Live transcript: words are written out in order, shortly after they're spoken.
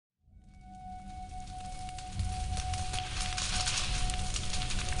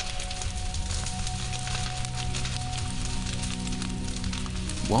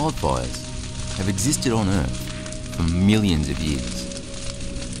wildfires have existed on Earth for millions of years.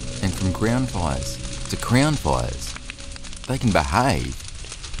 And from ground fires to crown fires, they can behave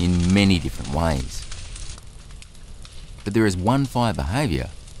in many different ways. But there is one fire behaviour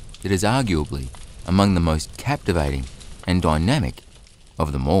that is arguably among the most captivating and dynamic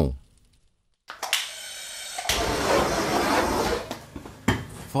of them all.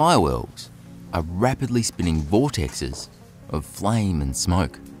 Fire whirls are rapidly spinning vortexes of flame and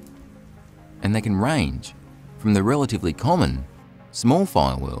smoke, and they can range from the relatively common small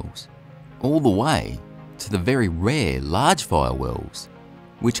fire whirls all the way to the very rare large fire whirls,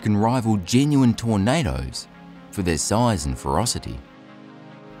 which can rival genuine tornadoes for their size and ferocity.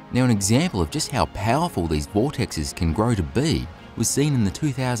 Now, an example of just how powerful these vortexes can grow to be was seen in the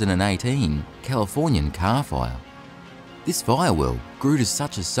 2018 Californian car fire. This fire whirl grew to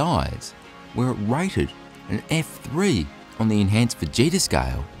such a size where it rated an F3 on the enhanced Vegeta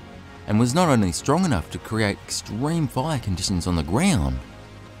scale and was not only strong enough to create extreme fire conditions on the ground,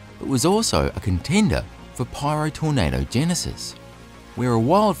 but was also a contender for pyrotornadogenesis, where a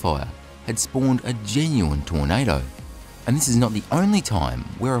wildfire had spawned a genuine tornado. And this is not the only time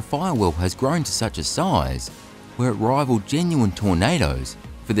where a fire whirl has grown to such a size where it rivaled genuine tornadoes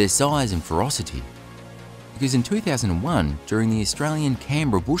for their size and ferocity. Because in 2001, during the Australian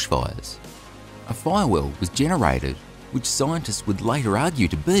Canberra bushfires, a fire whirl was generated which scientists would later argue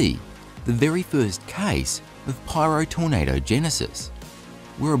to be the very first case of pyrotornadogenesis,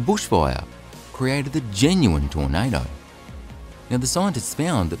 where a bushfire created a genuine tornado. Now, the scientists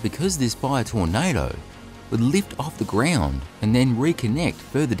found that because this fire tornado would lift off the ground and then reconnect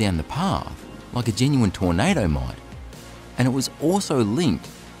further down the path, like a genuine tornado might, and it was also linked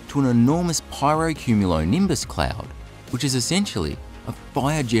to an enormous pyrocumulonimbus cloud, which is essentially a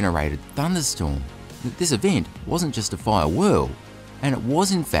fire-generated thunderstorm, that this event wasn't just a fire whirl, and it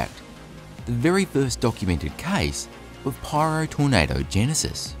was in fact the very first documented case of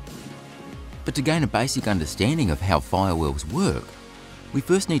pyrotornadogenesis. But to gain a basic understanding of how fire whirls work, we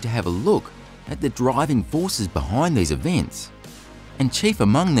first need to have a look at the driving forces behind these events, and chief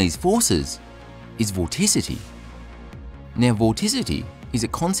among these forces is vorticity. Now, vorticity is a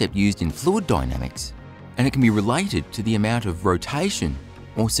concept used in fluid dynamics, and it can be related to the amount of rotation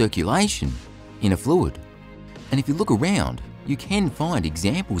or circulation in a fluid. And if you look around, you can find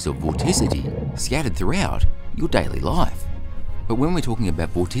examples of vorticity scattered throughout your daily life. But when we're talking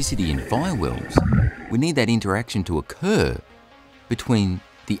about vorticity in fire whirls, we need that interaction to occur between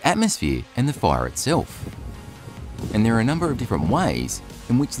the atmosphere and the fire itself. And there are a number of different ways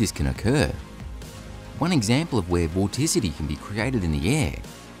in which this can occur. One example of where vorticity can be created in the air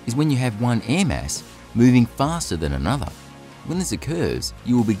is when you have one air mass moving faster than another. When this occurs,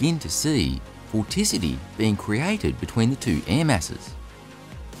 you will begin to see vorticity being created between the two air masses.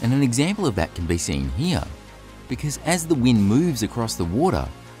 And an example of that can be seen here, because as the wind moves across the water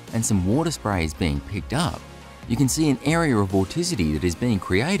and some water spray is being picked up, you can see an area of vorticity that is being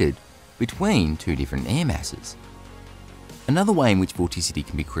created between two different air masses. Another way in which vorticity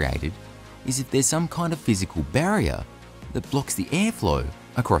can be created is if there's some kind of physical barrier that blocks the airflow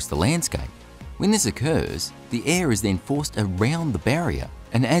across the landscape. When this occurs, the air is then forced around the barrier,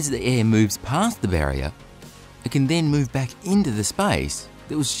 and as the air moves past the barrier, it can then move back into the space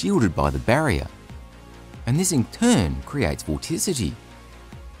that was shielded by the barrier. And this in turn creates vorticity.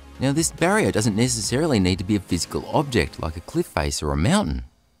 Now, this barrier doesn't necessarily need to be a physical object like a cliff face or a mountain.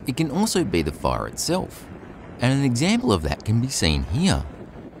 It can also be the fire itself. And an example of that can be seen here.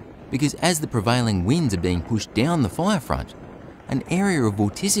 Because as the prevailing winds are being pushed down the fire front, an area of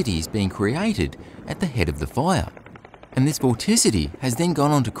vorticity is being created at the head of the fire. And this vorticity has then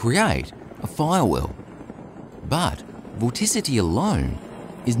gone on to create a fire whirl. But vorticity alone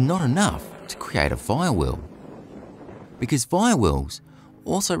is not enough to create a fire whirl, because fire whirls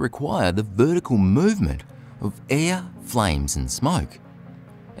also require the vertical movement of air, flames and smoke.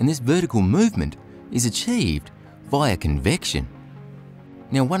 And this vertical movement is achieved via convection.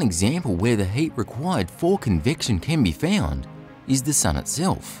 Now, one example where the heat required for convection can be found is the sun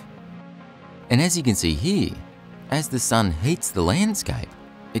itself. And as you can see here, as the sun heats the landscape,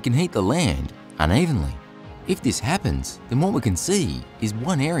 it can heat the land unevenly. If this happens, then what we can see is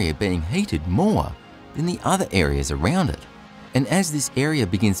one area being heated more than the other areas around it. And as this area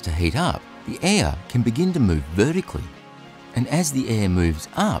begins to heat up, the air can begin to move vertically. And as the air moves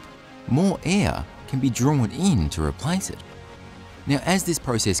up, more air can be drawn in to replace it. Now, as this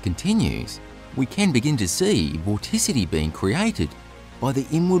process continues, we can begin to see vorticity being created by the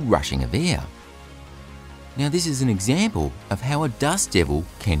inward rushing of air. Now, this is an example of how a dust devil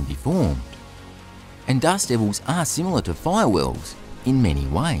can be formed. And dust devils are similar to fire whirls in many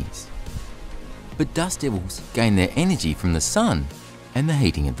ways. But dust devils gain their energy from the sun and the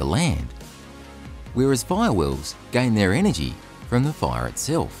heating of the land, whereas fire whirls gain their energy from the fire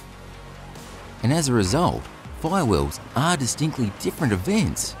itself. And as a result, fire whirls are distinctly different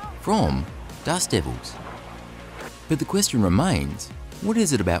events from dust devils. But the question remains, what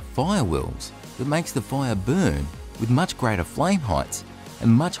is it about fire whirls that makes the fire burn with much greater flame heights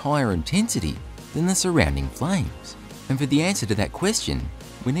and much higher intensity than the surrounding flames? And for the answer to that question,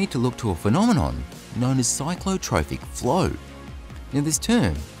 we need to look to a phenomenon known as cyclotrophic flow. Now, this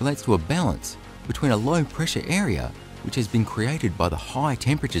term relates to a balance between a low pressure area which has been created by the high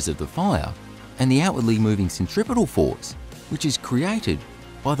temperatures of the fire and the outwardly moving centripetal force which is created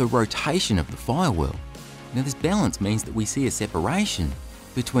by the rotation of the fire whirl. Now, this balance means that we see a separation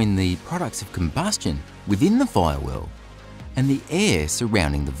between the products of combustion within the fire whirl and the air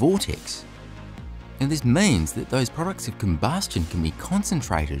surrounding the vortex. Now, this means that those products of combustion can be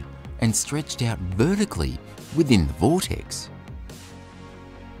concentrated and stretched out vertically within the vortex.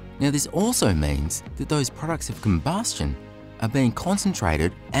 Now, this also means that those products of combustion are being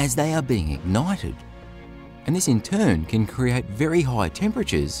concentrated as they are being ignited. And this in turn can create very high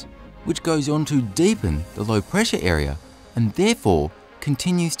temperatures, which goes on to deepen the low pressure area and therefore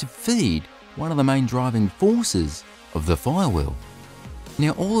continues to feed one of the main driving forces of the fire whirl.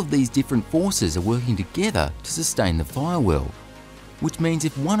 Now, all of these different forces are working together to sustain the fire whirl, which means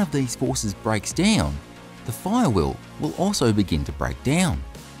if one of these forces breaks down, the fire whirl will also begin to break down.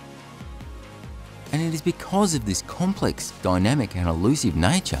 And it is because of this complex, dynamic and elusive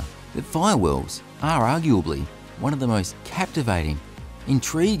nature that fire whirls are arguably one of the most captivating,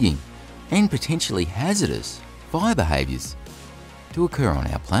 intriguing and potentially hazardous fire behaviours to occur on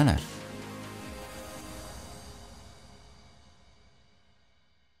our planet.